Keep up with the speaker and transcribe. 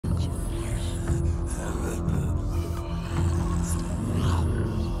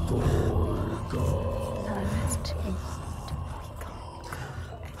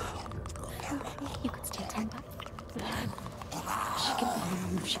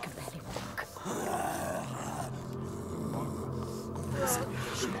She can barely walk.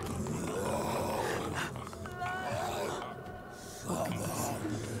 What can you see?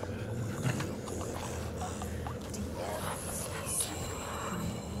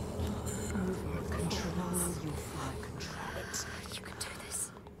 Control your fire. Control it. You can do this.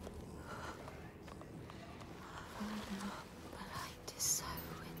 The light is so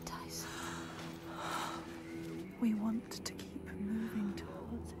enticing. We want to keep moving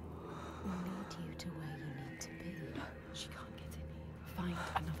towards it. We'll lead you to where you need to be. She can't get in here. Find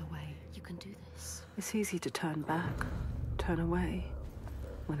another way. You can do this. It's easy to turn back, turn away,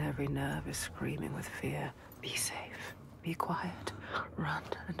 when every nerve is screaming with fear. Be safe, be quiet, run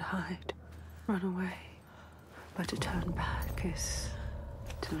and hide, run away. But to turn back is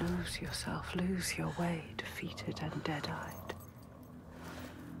to lose yourself, lose your way, defeated and dead-eyed.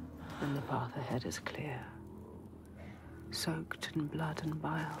 And the path ahead is clear, soaked in blood and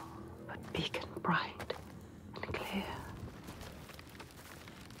bile, but beacon bright and clear.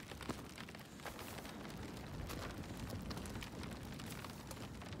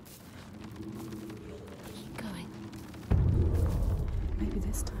 Keep going. Maybe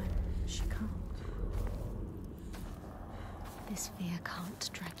this time she can't. This fear can't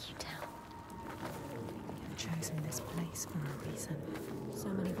drag you down. You've chosen this place for a reason. So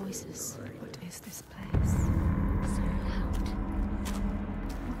many voices. What is this place? So loud.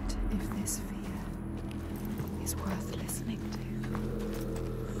 What if this fear is worth listening to?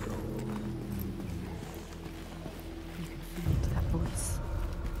 You can feel that voice.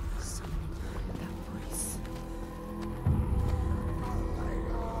 Summoning That voice.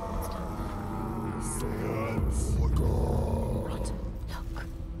 what's down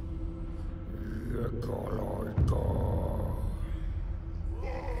Rotten.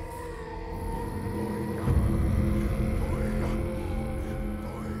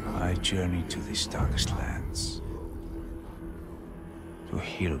 I journey to these darkest lands to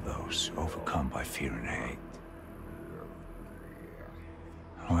heal those overcome by fear and hate.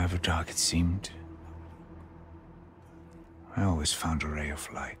 However dark it seemed, I always found a ray of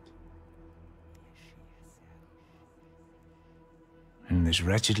light. In this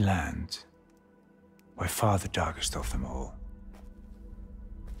wretched land, by far the darkest of them all,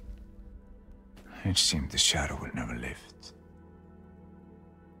 it seemed the shadow would never lift.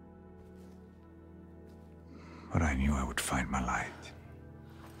 But I knew I would find my light.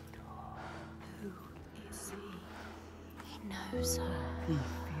 Who is he? He knows her. He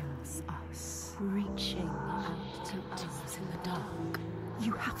feels us. Reaching out to us in the dark.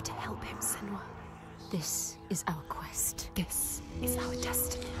 You have to help him, Senua. This is our quest. This is our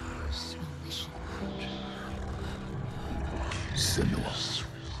destiny. Our mission. Senua,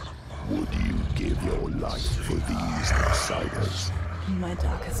 would you give your life for these outsiders? In my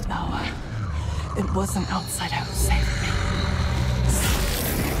darkest hour, it was an outsider who saved me.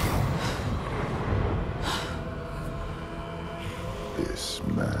 This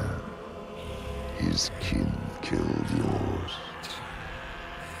man, his kin killed yours.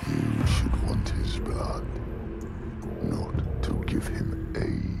 You should want his blood, not to give him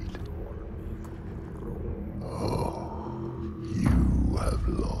aid. Oh, you have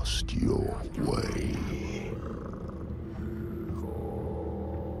lost your way.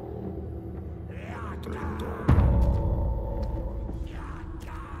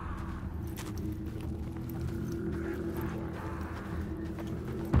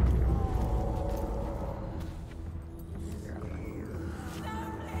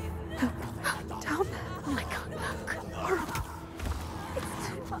 Down there. Oh, I can't look. Horrible. It's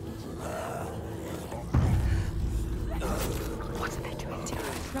too much. What are they doing to her?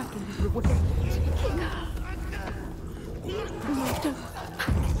 Dragging her away. Taking her.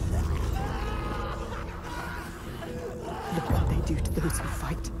 Look what they do to those who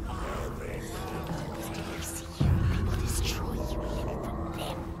fight. Do you see? They will destroy you even from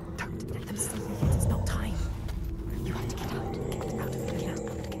them. Don't let them see you yet. It's not time. You have to get out. Get out of here now.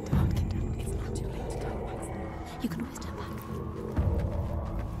 Get out. Get out. It's not too late to turn back. You can always turn back.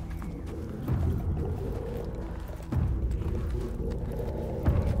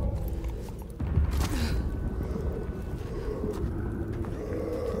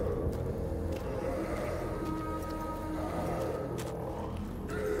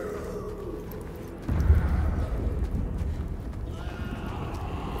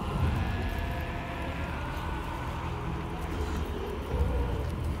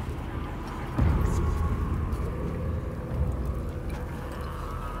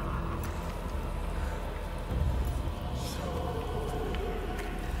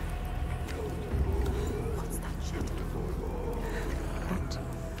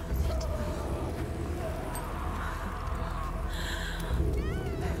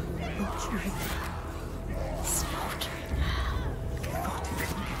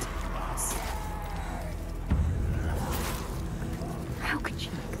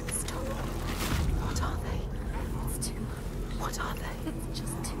 Stop. What are they? It's too much. What are they? It's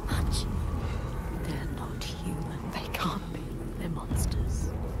just too much. They're not human. They can't be. They're monsters.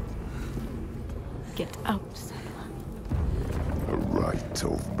 Get out, Senua. A rite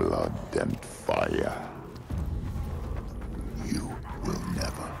of blood and fire. You will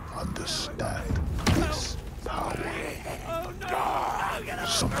never understand this power.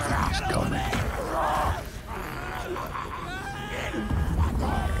 Something is coming.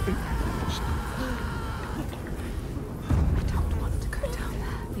 I don't want to go down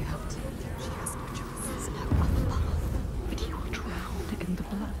there. You have to. She has no choice. There's no other path. But he will drown in the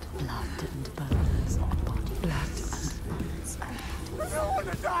blood. Blood and bones and body. Blood and bones and body. I don't want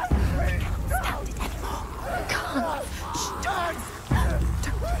to die! I can't stand it anymore. I can't. Shh, don't.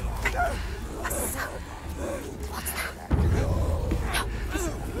 What's that? What's that?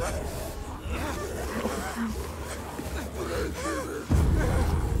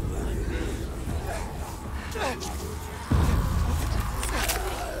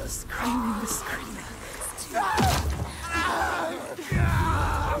 No, the screaming.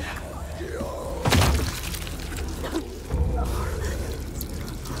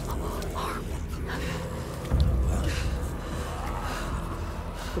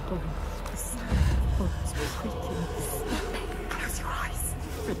 The bones were creaking. Close your eyes.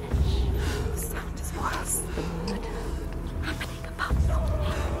 The sound is worse than murder happening above your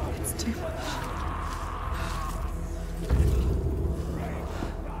head. It's too much.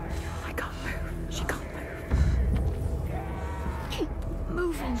 I can't move. She can't move. Keep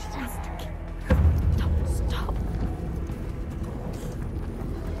moving. Don't stop.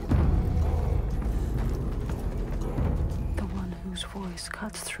 The one whose voice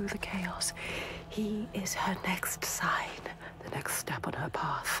cuts through the chaos. He is her next sign, the next step on her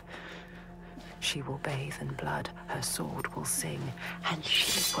path. She will bathe in blood, her sword will sing, and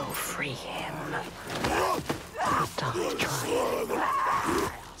she will free him. Stop trying.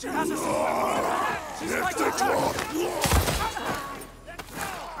 She has us! She's fighting back!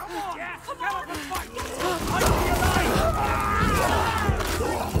 Come on! Get up and fight! I'll be alive!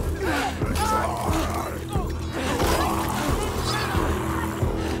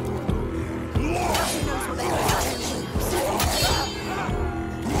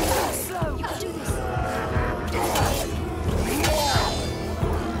 Slow. You can do this.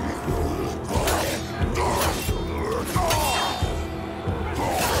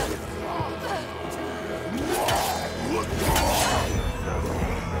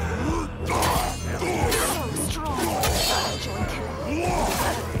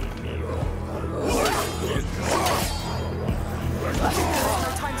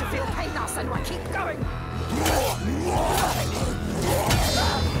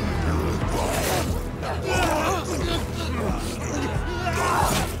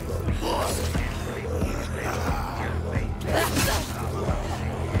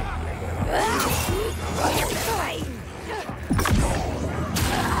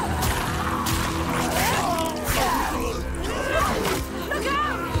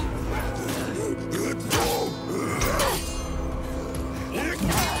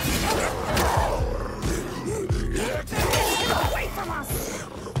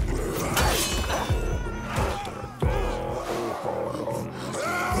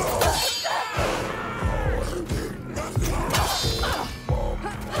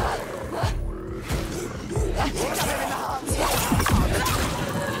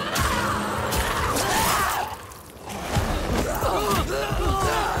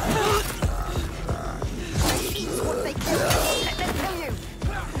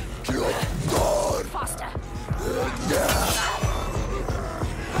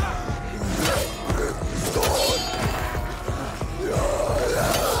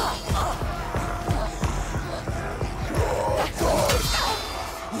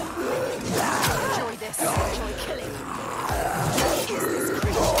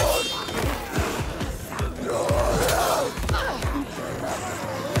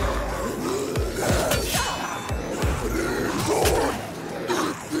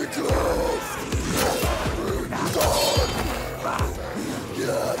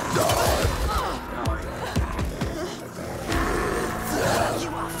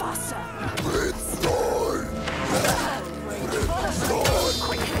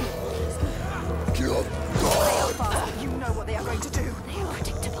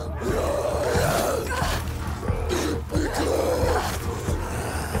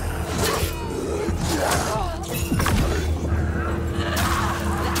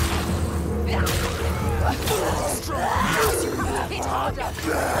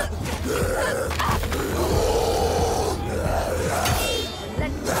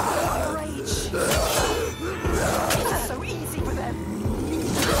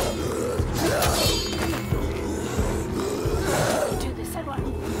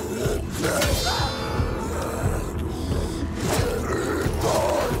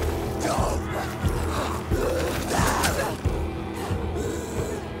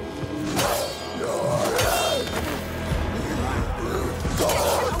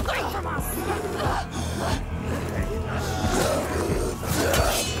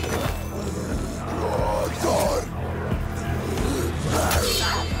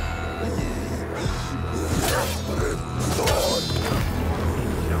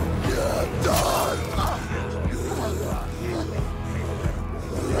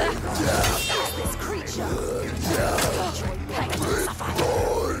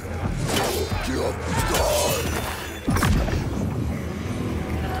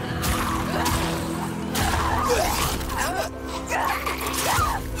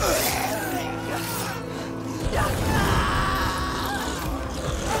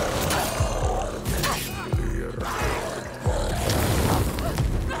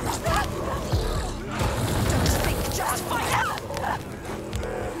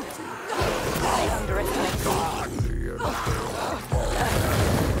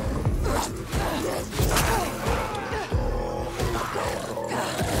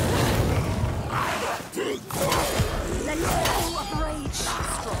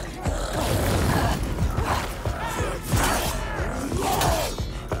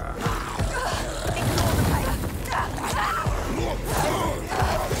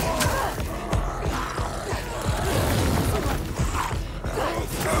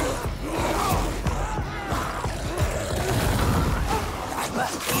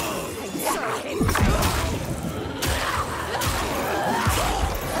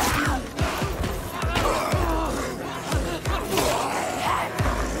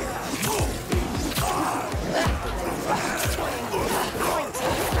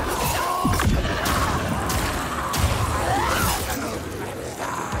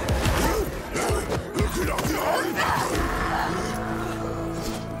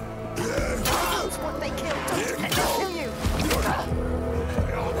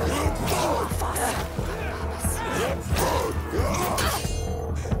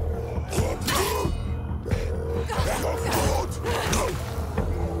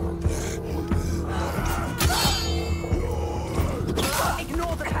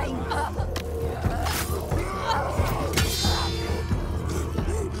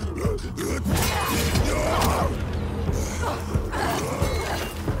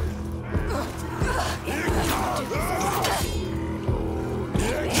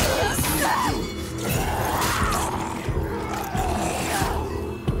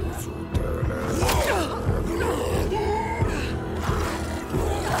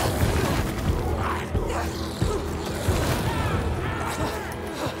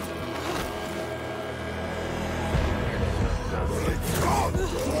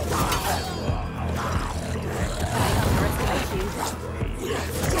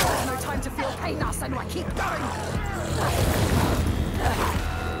 Senua, keep going!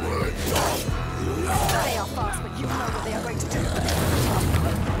 They are fast, but you know what they are going to do.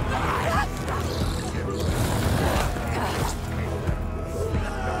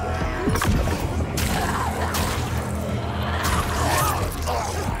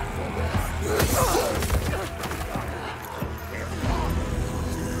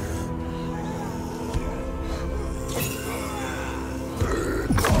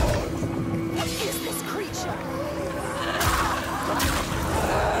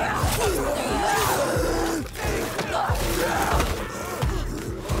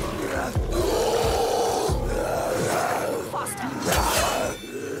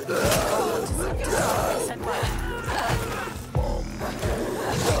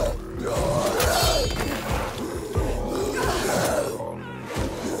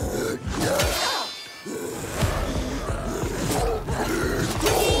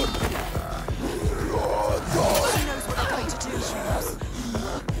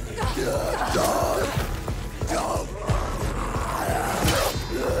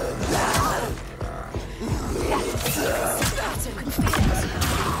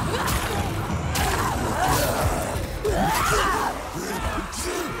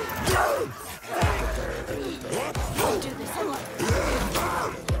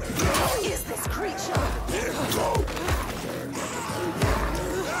 What is this creature?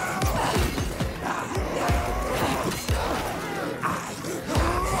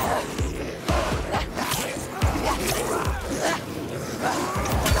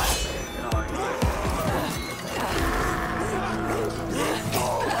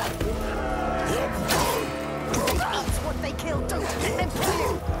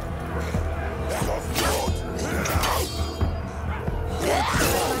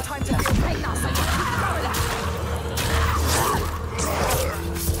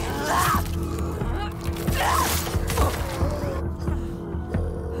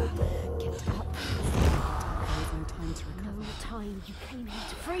 You came here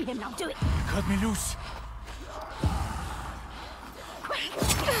to free him, now do it! Cut me loose!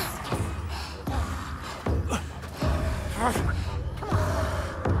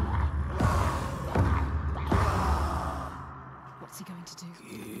 What's he going to do?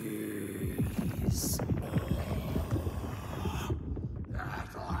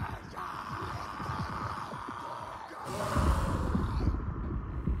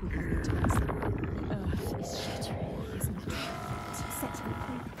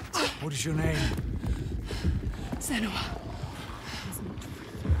 What is your name? Senua.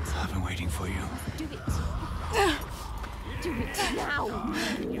 I've been waiting for you. Do it! Do it now!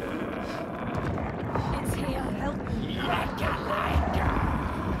 It's here, help me!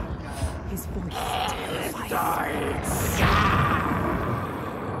 His voice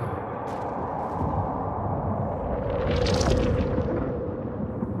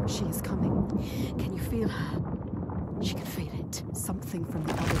She is coming. Can you feel her? She can feel it. Something from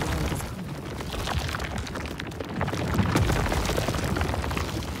the other world is coming.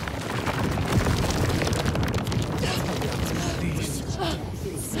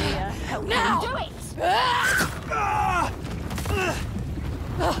 It's here, help now! Me. Do it!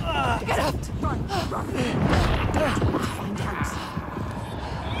 Get out! Run! Run! Find out.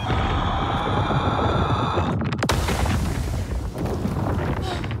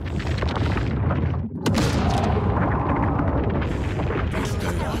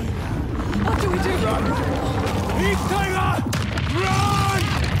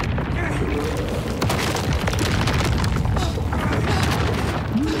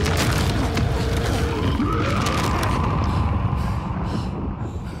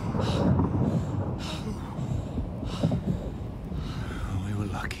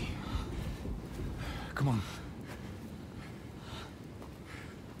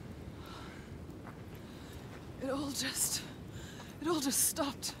 It all just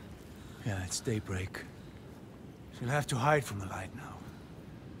stopped. Yeah, it's daybreak. She'll have to hide from the light now.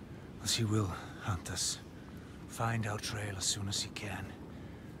 Or she will hunt us. Find our trail as soon as he can.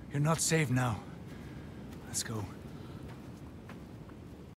 You're not safe now. Let's go.